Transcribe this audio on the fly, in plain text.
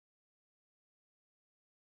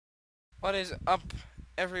What is up,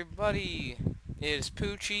 everybody? It is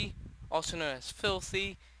Poochie, also known as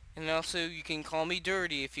Filthy, and also you can call me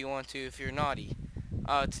Dirty if you want to, if you're naughty.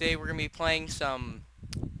 Today we're gonna be playing some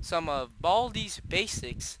of Baldi's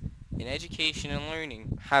basics in education and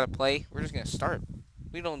learning. How to play? We're just gonna start.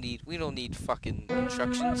 We don't need fucking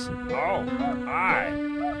instructions. Oh, hi.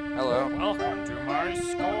 Hello. Welcome to my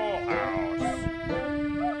schoolhouse.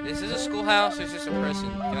 This is a schoolhouse. Or is this a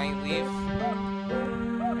prison? Can I leave?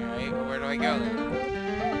 Alright, well, where do I go then?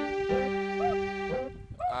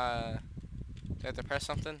 Do I have to press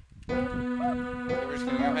something? Okay, we're just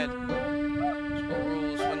gonna go ahead. School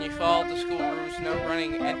rules. When you follow the school rules, no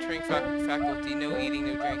running, entering faculty, no eating,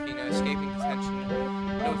 no drinking, no escaping detention,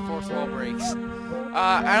 no fourth wall breaks.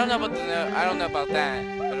 I don't know about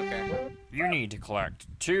that, but okay. You need to collect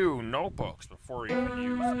 2 notebooks before you can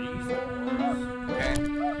use these doors. Okay.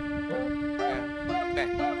 Yeah. Okay.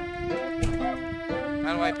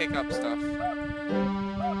 How do I pick up stuff?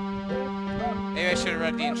 Maybe I should have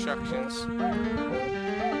read the instructions.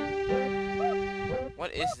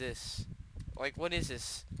 What is this? Like, what is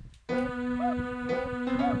this?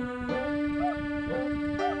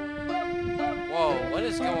 Whoa, what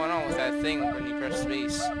is going on with that thing when you press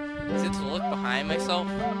space? Is it to look behind myself?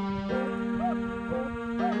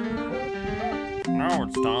 Now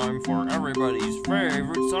it's time for everybody's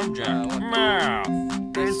favorite subject, math.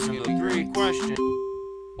 Answer the 3 questions.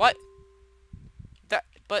 What?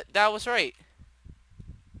 But that was right.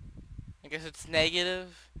 I guess it's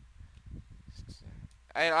negative.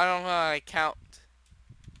 I don't know how I count.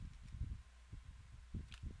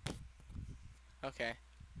 Okay.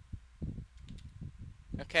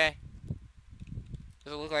 Okay.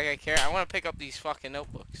 Does it look like I care? I want to pick up these fucking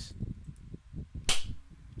notebooks.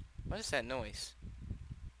 What is that noise?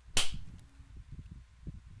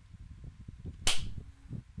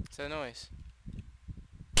 What's that noise?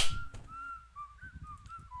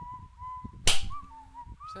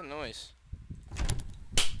 What's that noise?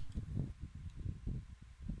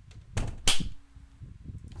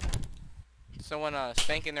 Someone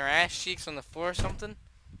spanking their ass cheeks on the floor or something?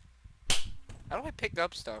 How do I pick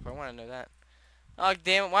up stuff? I want to know that. Oh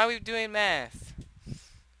damn it, why are we doing math?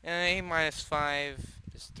 A minus 5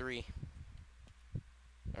 is 3.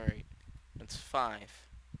 Alright. That's 5.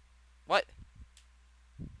 What?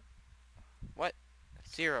 What?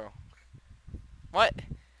 0. What?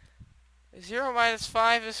 0 minus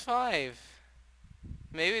 5 is 5.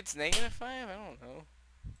 Maybe it's negative 5? I don't know.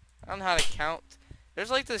 I don't know how to count. There's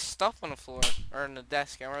like this stuff on the floor. Or on the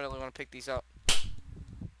desk. I really want to pick these up.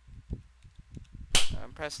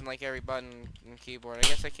 I'm pressing like every button in the keyboard. I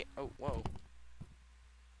guess I can't. Oh, whoa.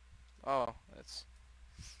 Oh, that's.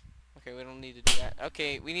 Okay, we don't need to do that.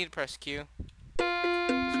 Okay, we need to press Q. So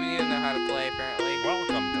we need to know how to play, apparently.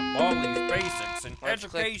 Welcome to Baldi's Basics in Left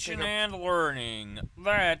Education click, and Learning.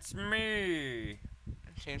 That's me.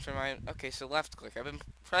 Change my mind. Okay, so left click. I've been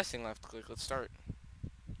pressing left click. Let's start.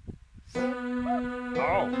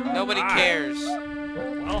 Oh, Nobody hi. cares.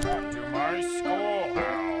 Welcome to my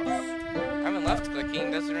schoolhouse. I've been left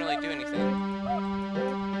clicking. Doesn't really do anything.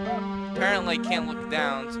 Apparently, I can't look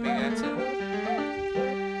down, so maybe that's it.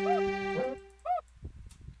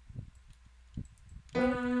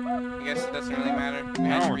 I guess it doesn't really matter. We have to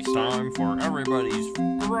Now it's restart. time for everybody's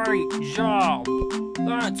great job.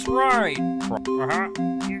 That's right.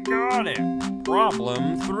 You got it.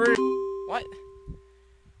 Problem 3. What?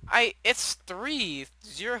 It's 3.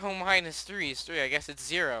 0 minus 3 is 3. I guess it's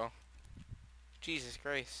 0. Jesus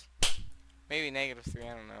Christ. Maybe negative 3.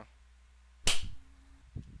 I don't know.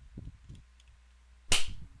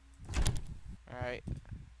 Alright.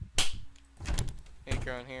 Need to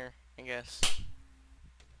go in here, I guess.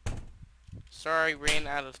 Sorry, ran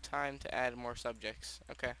out of time to add more subjects.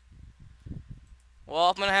 Okay. Well,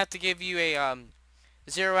 I'm gonna have to give you a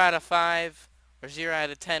 0 out of 5 or 0 out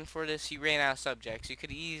of 10 for this. You ran out of subjects. You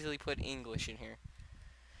could easily put English in here.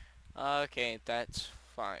 Okay, that's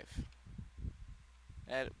 5.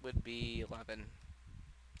 That would be 11.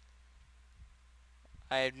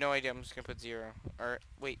 I have no idea. I'm just gonna put 0. Or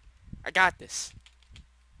wait, I got this.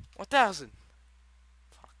 1,000.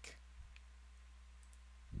 Fuck.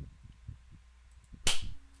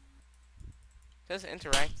 Does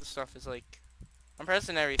interactive stuff is like I'm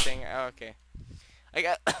pressing everything. Oh, okay. I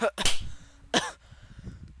got.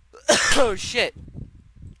 Oh shit.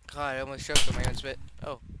 God, I almost choked on my own spit.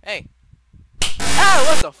 Oh, hey. Ah,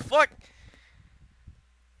 what the fuck?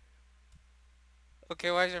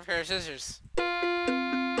 Okay, why is there a pair of scissors?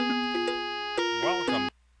 Welcome.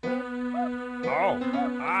 Oh,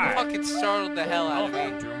 hi. Fucking startled the hell out of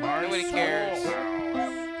Welcome me. to my Nobody cares.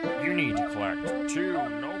 schoolhouse. You need to collect 2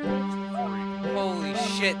 notebooks before you can. Holy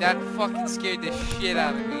shit, that fucking scared the shit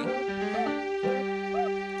out of me.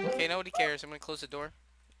 Okay, nobody cares. I'm gonna close the door.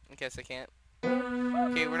 I guess I can't.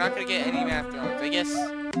 Okay, we're not gonna get any math wrongs. I guess.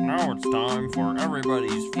 Now it's time for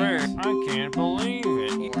everybody's favorite. I can't believe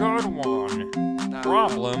it. You got one.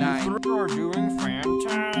 Problem 3. You're doing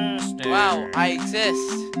fantastic. Wow, I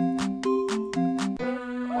exist.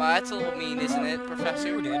 Well, that's a little mean, isn't it, Professor?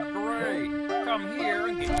 You did great. Come here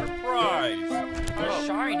and get your prize. A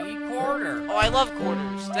shiny quarter. Oh, I love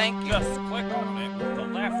quarters. Thank you. Just click on it with the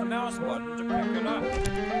left mouse button to pick it up.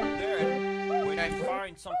 Then, when you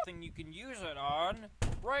find something you can use it on,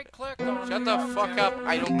 right-click on it. Shut the fuck up.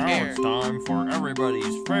 I don't care. Now it's time for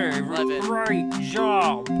everybody's favorite. 11. Great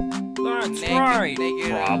job. That's right.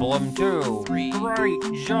 Problem 2. 3. Great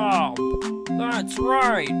job. That's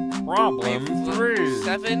right. Problem 3.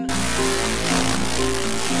 7.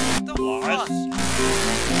 The Plus. fuck?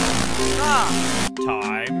 Stop.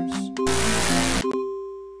 Times.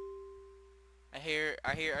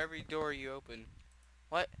 I hear every door you open.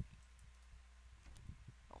 What?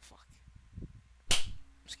 Oh fuck.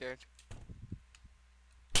 I'm scared.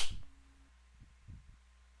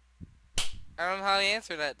 I don't know how to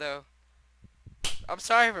answer that though. I'm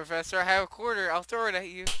sorry, Professor. I have a quarter. I'll throw it at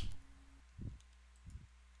you.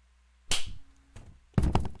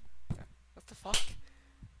 What the fuck?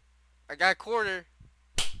 I got a quarter.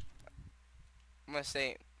 I'm gonna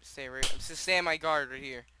stay right. I'm just stay on my guard right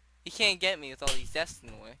here. He can't get me with all these desks in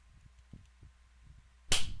the way.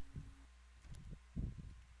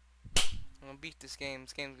 I'm gonna beat this game.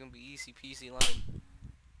 This game's gonna be easy peasy lemon.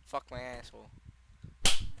 Fuck my asshole.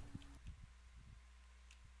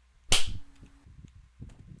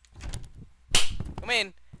 Come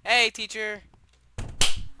in. Hey, teacher.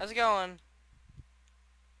 How's it going?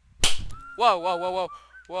 Whoa, whoa, whoa, whoa.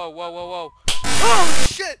 Whoa, whoa, whoa, whoa. Oh,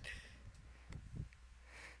 shit!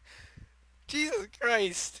 Jesus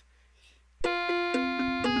Christ.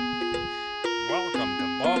 Welcome to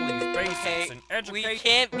Baldi's Basics in Education. We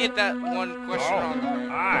can't get that one question wrong.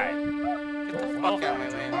 Hi. Get the fuck out of my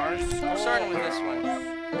way. I'm starting with this one.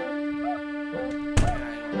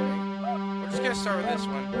 We're just gonna start with this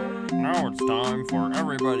one. Now it's time for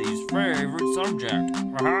everybody's favorite subject.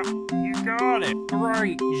 You got it.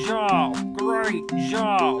 Great job. Great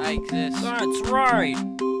job. I exist. That's right.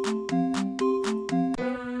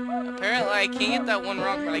 Apparently I can't get that one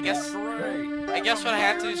wrong, but I guess what I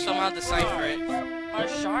have to do is somehow decipher it. A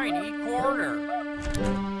shiny quarter.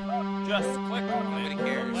 Just click on Nobody it.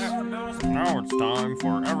 cares. Now it's time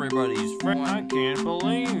for everybody's favorite. I can't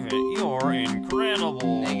believe it. You're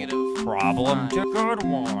incredible. Negative. Problem 2. Good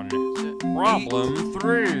one. Problem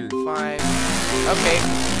 3. 5. Okay.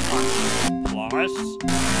 Plus.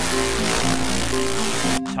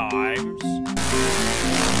 Times.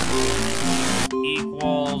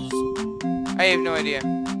 Equals. I have no idea.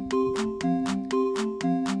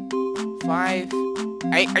 5.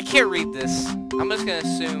 I can't read this. I'm just gonna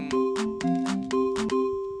assume.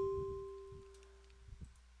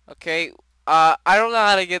 Okay. I don't know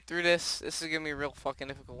how to get through this. This is gonna be real fucking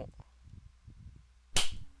difficult.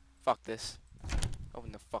 Fuck this.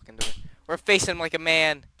 Open the fucking door. We're facing like a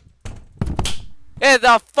man. Get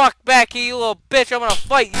the fuck back here, you little bitch. I'm gonna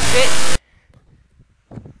fight you, bitch.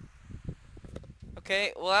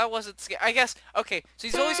 Okay, well that wasn't scary. I guess, okay, so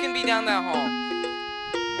he's always gonna be down that hall.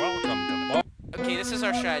 Welcome to Ball. Okay, this is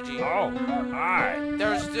our strategy. Oh, hi.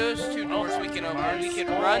 There's those 2 doors we can open. We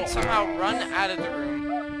can somehow run out of the room.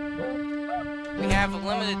 We have a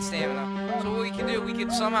limited stamina. So what we can do, we can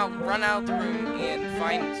somehow run out of the room and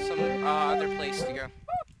find some other place to go.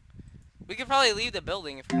 We could probably leave the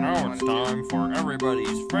building if we really Now wanted it's time for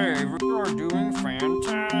everybody's favorite. You're doing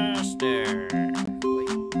fantastic.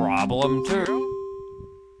 Wait. Problem 2. 0?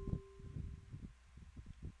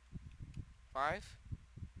 5?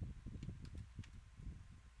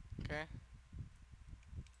 Okay.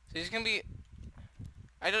 So he's gonna be.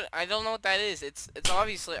 I don't know what that is. It's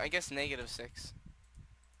obviously, I guess, -6.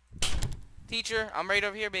 Teacher, I'm right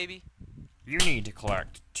over here, baby. You need to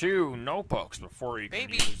collect 2 notebooks before you can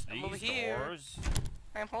Baby, use I'm over these here. doors.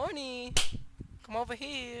 I'm horny. Come over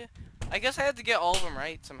here. I guess I had to get all of them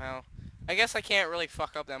right somehow. I guess I can't really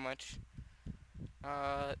fuck up that much.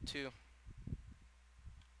 2.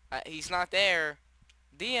 He's not there.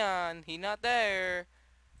 Dion, he's not there.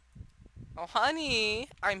 Oh, honey,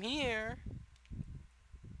 I'm here.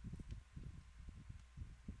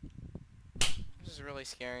 This is really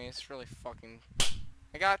scary. It's really fucking...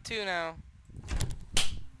 I got 2 now.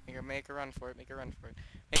 Make a run for it. Make a run for it.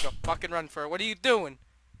 Make a fucking run for it. What are you doing?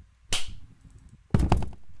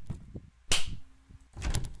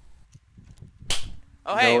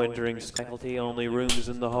 Oh, hey. No entering faculty, only rooms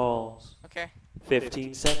in the halls. Okay.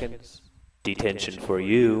 15 seconds. Detention for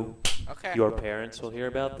you. Okay. Your parents will hear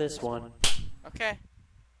about this one. Okay.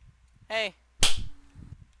 Hey.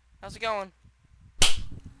 How's it going?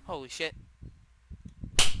 Holy shit.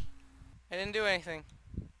 I didn't do anything.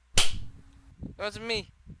 It wasn't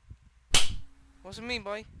me. It wasn't me,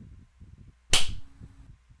 boy.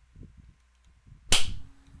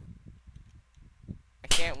 I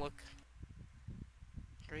can't look.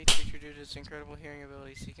 Great creature due to its incredible hearing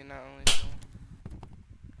abilities, he can not only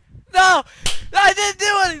No! I didn't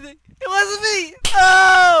do anything! It wasn't me!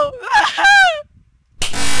 Oh!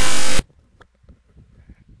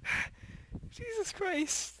 Jesus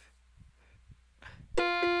Christ.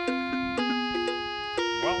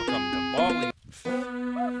 Welcome to Baldi.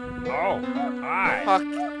 Oh, hi. Fuck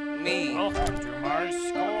me. Welcome to my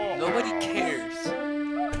school. Nobody cares.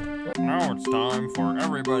 Now it's time for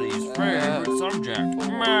everybody's favorite subject,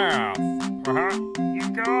 math. You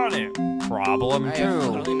got it. Problem I have 2.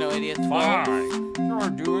 literally no idea. 12. 5. You're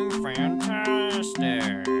doing fantastic.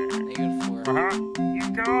 -4.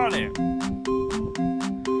 You got it.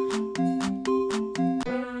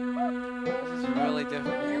 This is really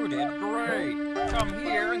difficult. You did great. Come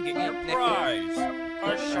here and get your prize.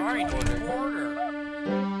 A shiny quarter.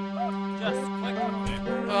 Just click on it.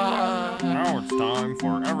 Now it's time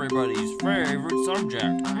for everybody's favorite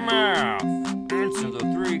subject, math. Answer the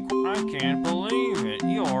 3 I can't believe it.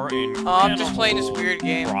 You're incredible. Oh, I'm just playing this weird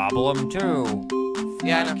game. Problem 2.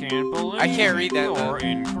 Yeah, I know. Can't believe I can't read that, You're though.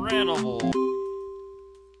 incredible.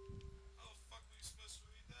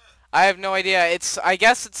 I have no idea. I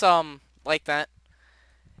guess it's like that.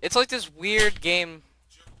 It's like this weird game.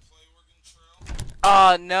 Did you ever play Oregon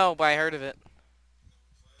Trail? No, but I heard of it.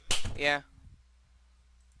 Yeah.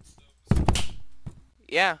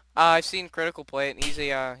 Yeah. I've seen Critical play it, and he's a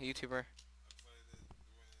YouTuber. I played it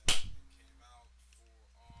when it came out on fucking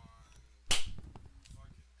Apple when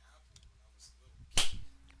I was a little kid.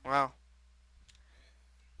 Wow.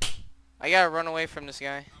 I gotta run away from this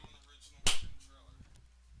guy. I'm an original Oregon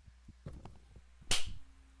Trailer.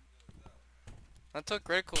 That took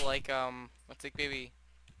Critical like I think maybe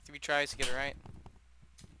 3 tries to get it right.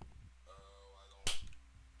 Oh, I don't.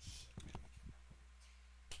 Shit, man, I can't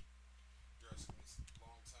remember. You're asking me a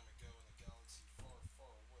long time ago in a galaxy far,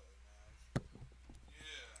 far away, man.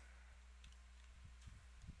 Yeah.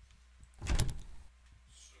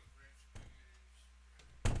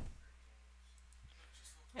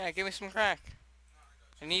 Yeah, give me some crack.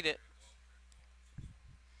 I need it.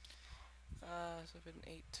 7,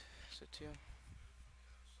 8, so 2.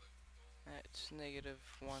 That's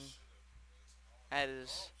 -1. That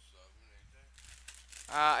is.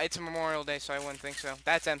 It's a Memorial Day, so I wouldn't think so.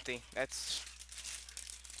 That's empty. That's.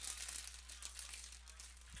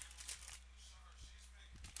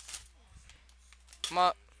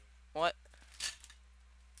 What?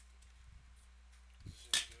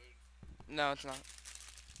 No, it's not.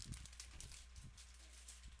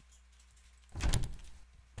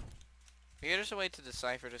 Maybe there's a way to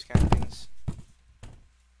decipher this kind of things.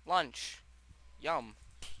 Lunch. Yum.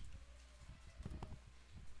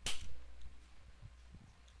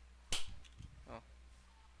 Oh.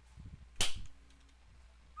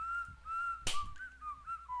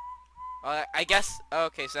 I guess. Oh,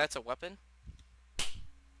 okay, so that's a weapon.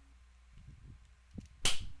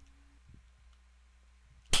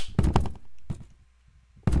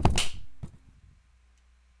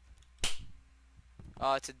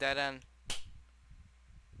 Oh, it's a dead end.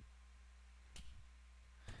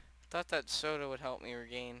 Thought that soda would help me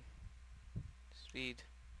regain speed.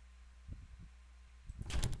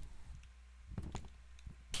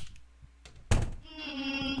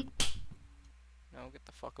 No, get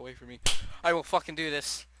the fuck away from me. I will fucking do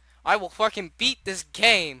this. I will fucking beat this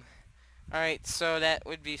game. Alright, so that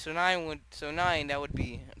would be, so 9, that would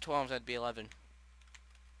be 12, that'd be 11.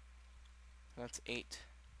 That's 8.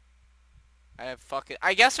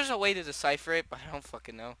 I guess there's a way to decipher it, but I don't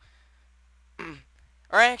fucking know.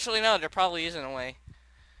 Or actually, no, there probably isn't a way.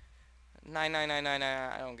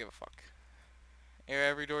 99999, I don't give a fuck. Hear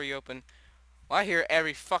every door you open. Well, I hear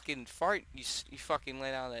every fucking fart you fucking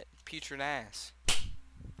let out of that putrid ass.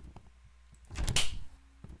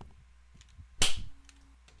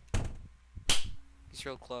 He's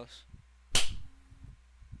real close.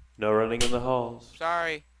 No running in the halls.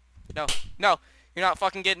 Sorry. No, no, you're not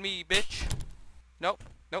fucking getting me, bitch. Nope,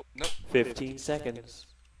 nope, nope. 15 seconds.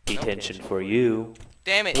 Detention for you.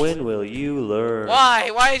 Damn it. When will you learn? Why?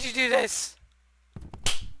 Why did you do this?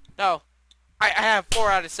 No. I have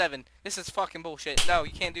 4 out of 7. This is fucking bullshit. No,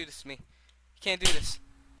 you can't do this to me. You can't do this.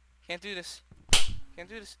 Can't do this. Can't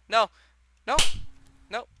do this. No. No.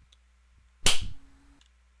 Nope.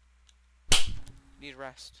 Need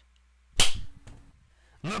rest.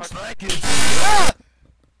 Looks like it's... Ah!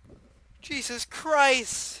 Jesus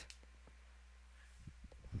Christ!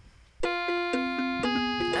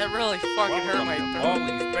 That really fucking hurt my Welcome to throat.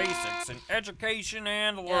 Baldi's Basics in Education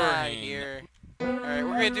and Get out of Learning. here. Alright,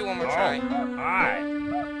 we're gonna do one more try. Hi.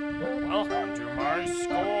 Welcome to my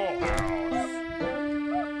schoolhouse.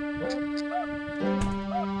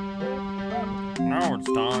 Now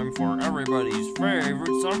it's time for everybody's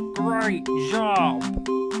favorite song. Great job.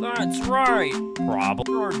 That's right.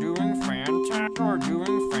 Probably you're doing fantastic. You're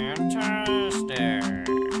doing fantastic.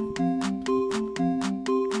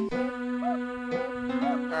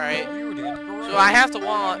 Alright. You did great. So I have to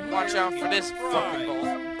watch out for this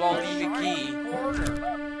fucking Baldi McGee.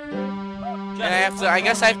 And I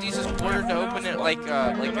guess I have to use this quarter to open it like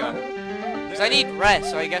because I need rest,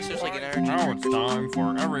 so I guess there's like an energy Now drink. it's time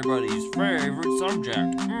for everybody's favorite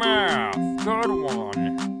subject, math. Good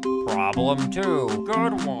one. Problem 2.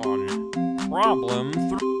 Good one. Problem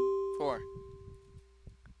 3. 4.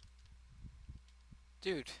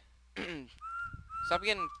 Dude. Stop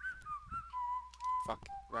getting... Fuck.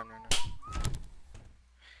 Run.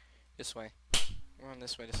 This way. Run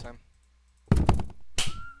this way this time.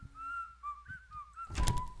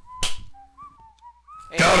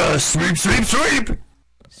 Hey, Gotta sweep. Sweep.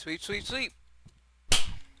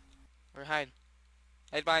 Or hide.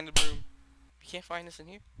 Hide behind the broom. You can't find us in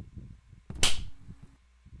here?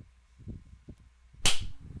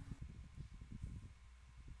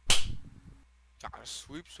 Gotta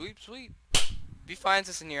sweep. If he finds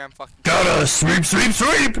us in here, I'm fucking... Gotta sweep.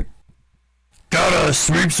 Gotta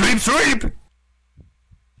sweep.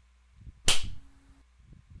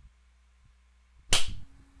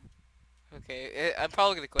 Okay, I'm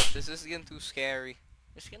probably gonna clip this. This is getting too scary.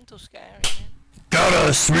 It's getting too scary, man.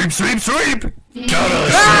 Gotta sweep.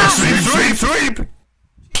 Gotta sweep.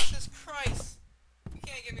 Jesus Christ! You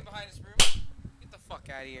can't get me behind this room. Get the fuck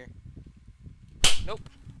out of here. Nope.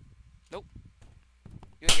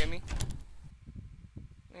 You didn't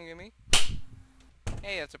get me.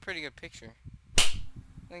 Hey, that's a pretty good picture. You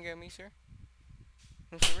didn't get me, sir?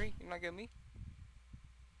 Mr. Reed, you not getting me?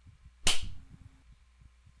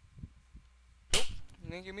 Nope.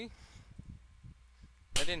 You didn't get me?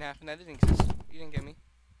 That didn't happen. That didn't exist. You didn't get me.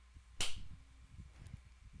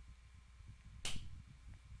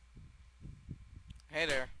 Hey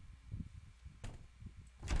there.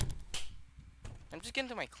 I'm just getting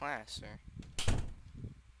to my class, sir.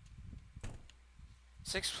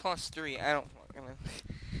 6 plus 3. I don't fucking know.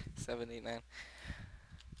 7, 8, 9.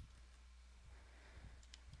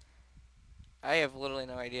 I have literally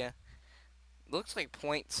no idea. Looks like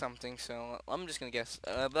point something, so I'm just gonna guess.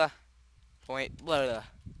 Point blah.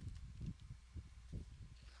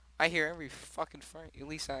 I hear every fucking fart. At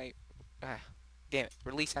least I. Damn it.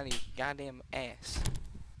 Release out of your goddamn ass.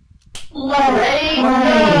 Let's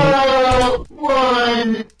go!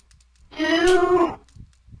 1, 2,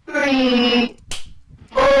 3,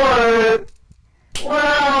 4.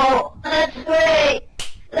 Wow, that's great!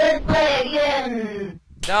 Let's play again!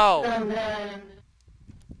 No! Sometime.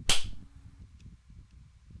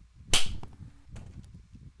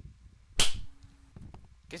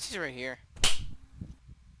 Guess he's right here.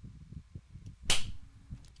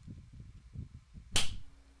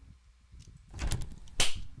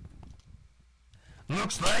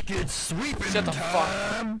 Looks like it's sweeping Shut the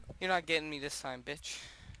time. fuck. You're not getting me this time, bitch.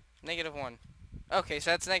 -1. Okay,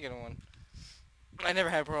 so that's -1. I never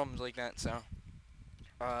had problems like that, so.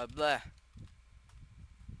 Blah.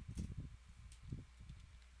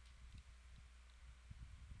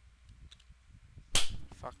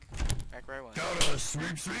 Fuck. Back where I was. Gotta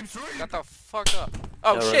sweep. Shut the fuck up.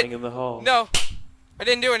 Oh, No shit! running in the hall. No! I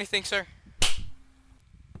didn't do anything, sir.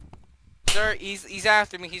 Sir, he's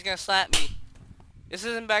after me. He's gonna slap me. This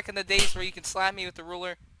isn't back in the days where you can slap me with the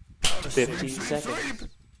ruler. 15 seconds.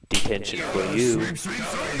 Detention for you.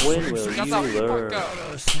 When will Shut you the fuck learn? up.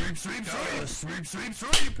 Gotta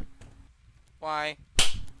sweep. Why?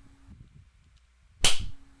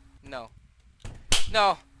 No.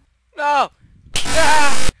 No! Ah!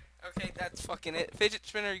 Okay, that's fucking it. Fidget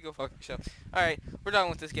spinner, you go fuck yourself. Alright, we're done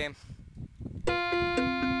with this game.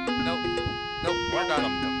 Nope, we're Welcome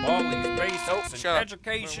done. to Baldi's Basics Nope, in shut up.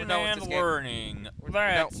 Education We're done with and this game. Learning.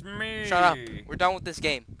 That's me. Shut up. We're done with this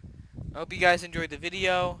game. I hope you guys enjoyed the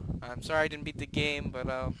video. I'm sorry I didn't beat the game, but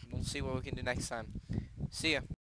we'll see what we can do next time. See ya.